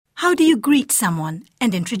How do you greet someone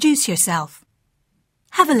and introduce yourself?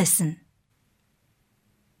 Have a listen.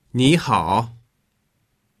 你好，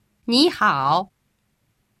你好，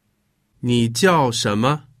你叫什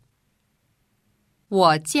么？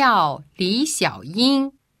我叫李小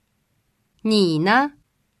英。你呢？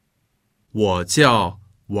我叫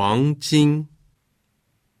王金。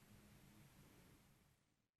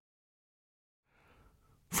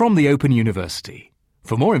From the Open University.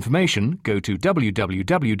 For more information, go to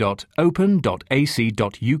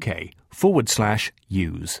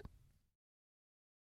www.open.ac.uk/use.